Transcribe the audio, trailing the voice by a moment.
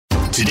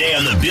Today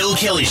on The Bill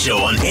Kelly Show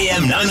on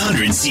AM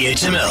 900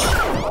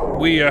 CHML.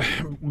 We,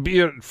 be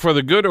it for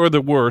the good or the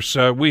worse,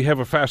 we have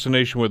a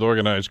fascination with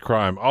organized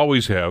crime,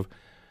 always have.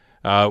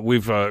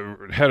 We've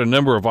had a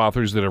number of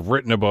authors that have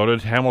written about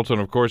it. Hamilton,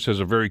 of course, has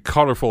a very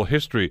colorful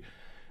history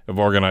of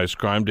organized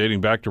crime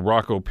dating back to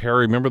Rocco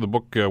Perry. Remember the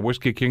book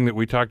Whiskey King that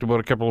we talked about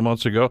a couple of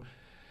months ago?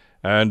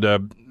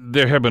 And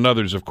there have been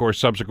others, of course,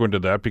 subsequent to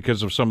that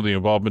because of some of the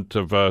involvement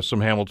of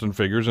some Hamilton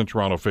figures and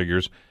Toronto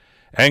figures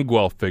and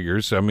Guelph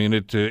figures. I mean,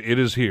 it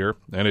is here,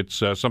 and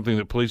it's something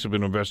that police have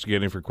been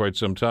investigating for quite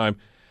some time.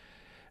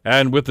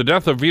 And with the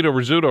death of Vito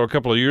Rizzuto a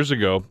couple of years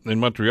ago in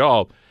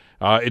Montreal,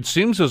 it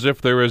seems as if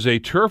there is a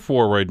turf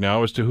war right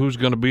now as to who's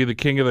going to be the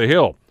king of the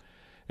hill.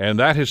 And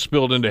that has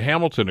spilled into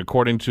Hamilton,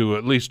 according to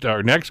at least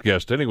our next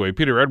guest. Anyway,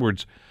 Peter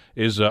Edwards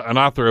is an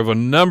author of a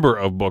number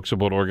of books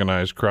about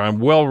organized crime,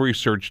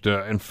 well-researched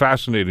and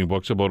fascinating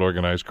books about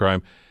organized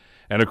crime.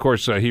 And, of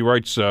course, he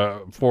writes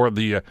for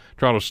the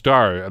Toronto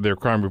Star, their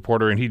crime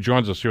reporter, and he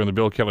joins us here on the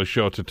Bill Kelly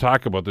Show to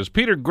talk about this.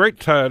 Peter, great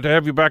to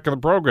have you back on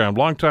the program.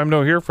 Long time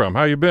no hear from.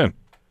 How you been?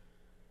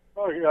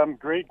 Oh, I'm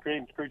great.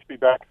 It's great to be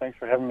back. Thanks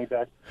for having me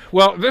back.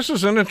 Well, this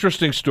is an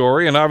interesting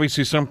story, and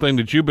obviously something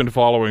that you've been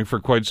following for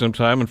quite some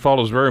time, and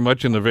follows very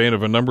much in the vein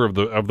of a number of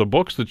the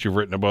books that you've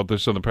written about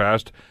this in the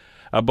past.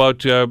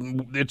 About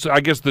it's,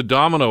 I guess, the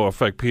domino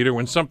effect, Peter.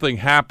 When something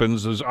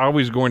happens, there's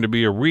always going to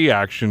be a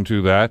reaction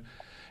to that,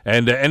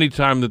 and any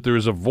time that there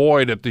is a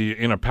void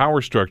in a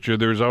power structure,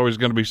 there's always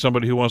going to be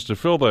somebody who wants to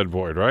fill that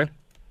void, right?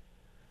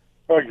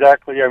 Oh,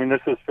 exactly. I mean,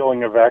 this is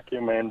filling a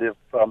vacuum, and if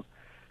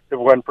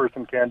one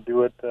person can't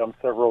do it,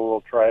 several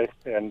will try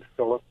and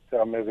fill it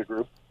as a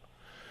group.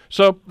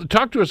 So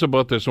talk to us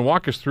about this and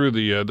walk us through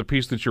the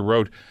piece that you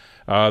wrote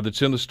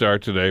that's in the Star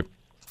today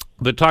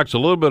that talks a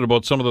little bit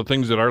about some of the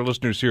things that our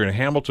listeners here in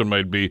Hamilton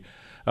might be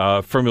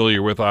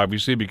familiar with,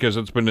 obviously, because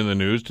it's been in the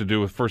news to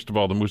do with, first of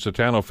all, the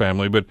Musitano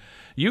family. But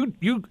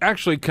you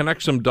actually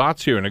connect some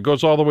dots here, and it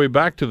goes all the way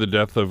back to the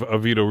death of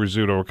Vito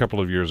Rizzuto a couple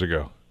of years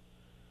ago.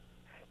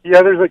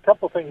 Yeah, there's a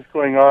couple things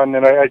going on,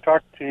 and I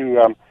talked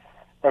to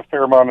a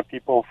fair amount of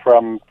people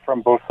from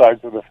both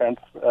sides of the fence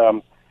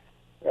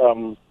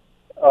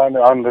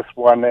on this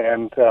one,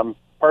 and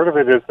part of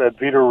it is that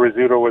Vito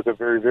Rizzuto was a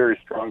very, very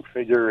strong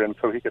figure, and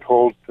so he could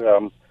hold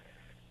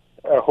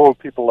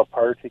people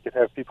apart. He could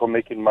have people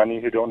making money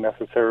who don't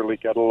necessarily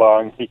get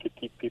along. He could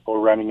keep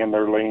people running in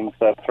their lanes,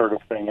 that sort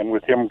of thing. And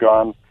with him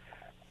gone,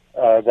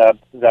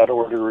 that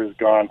order is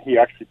gone. He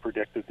actually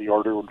predicted the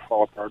order would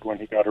fall apart when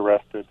he got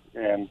arrested,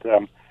 and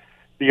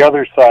the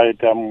other side,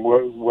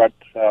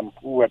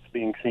 what's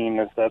being seen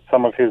is that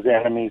some of his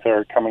enemies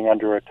are coming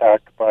under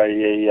attack by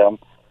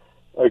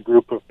a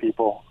group of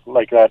people.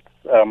 Like that,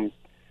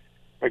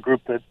 a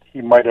group that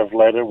he might have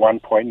led at one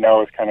point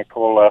now is kind of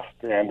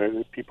coalesced,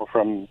 and people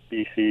from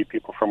BC,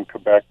 people from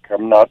Quebec,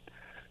 not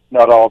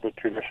all the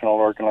traditional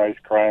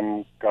organized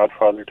crime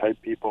Godfather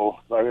type people.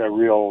 A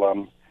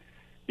real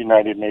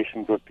United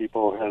Nations of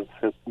people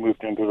has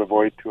moved into the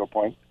void to a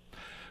point.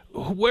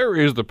 Where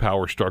is the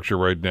power structure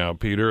right now,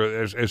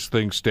 Peter, as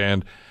things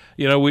stand?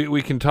 You know,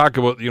 we can talk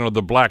about,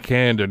 the Black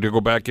Hand and to go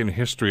back in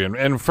history.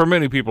 And for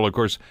many people, of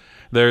course,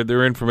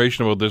 their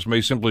information about this may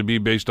simply be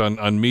based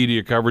on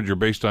media coverage or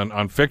based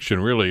on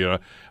fiction, really,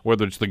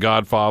 whether it's The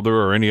Godfather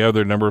or any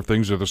other number of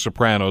things, or The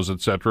Sopranos,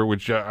 etc.,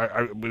 which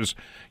was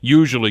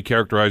usually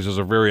characterized as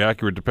a very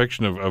accurate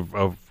depiction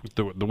of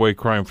the way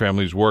crime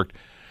families worked.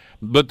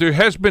 But there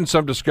has been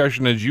some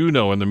discussion, as you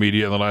know, in the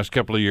media in the last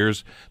couple of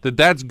years,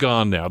 that's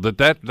gone now.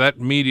 That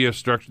media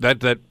structure,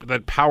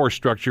 that power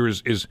structure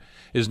is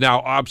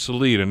now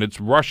obsolete, and it's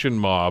Russian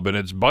mob and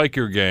it's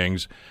biker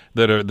gangs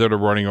that are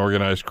running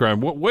organized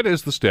crime. What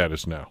is the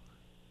status now?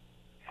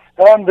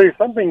 There's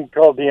something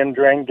called the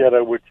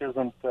Ndrangheta, which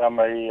isn't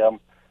a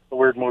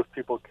word most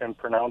people can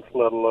pronounce,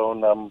 let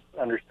alone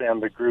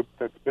understand. The group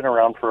that's been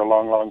around for a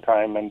long, long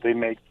time, and they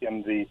make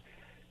in the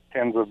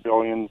tens of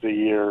billions a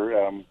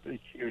year,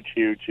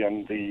 huge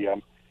in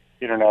the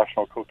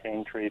international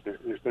cocaine trade.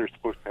 They're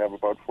supposed to have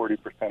about 40%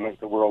 of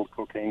the world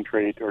cocaine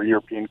trade, or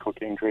European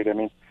cocaine trade, I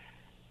mean.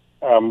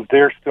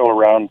 They're still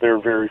around. They're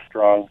very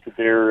strong.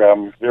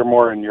 They're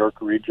more in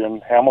York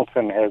region.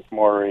 Hamilton has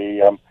more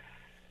a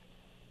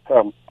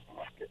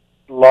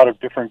lot of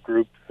different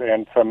groups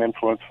and some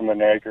influence from the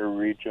Niagara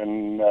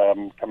region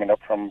coming up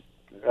from,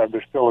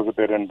 there still is a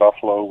bit in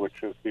Buffalo,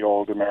 which is the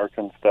old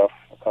American stuff.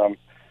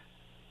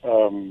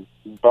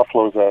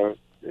 Buffalo's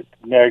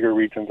Niagara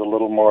region's a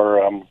little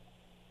more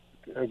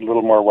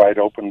wide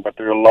open, but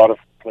there are a lot of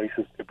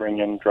places to bring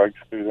in drugs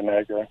through the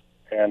Niagara,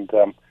 and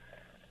so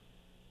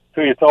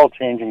it's all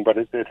changing, but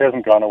it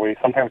hasn't gone away.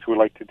 Sometimes we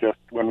like to just,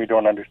 when we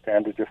don't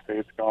understand it, just say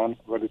it's gone,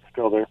 but it's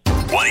still there.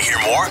 Want to hear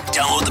more?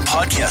 Download the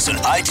podcast on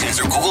iTunes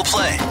or Google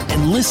Play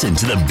and listen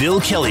to The Bill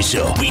Kelly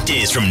Show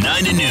weekdays from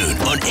 9 to noon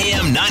on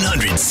AM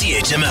 900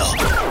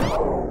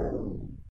 CHML.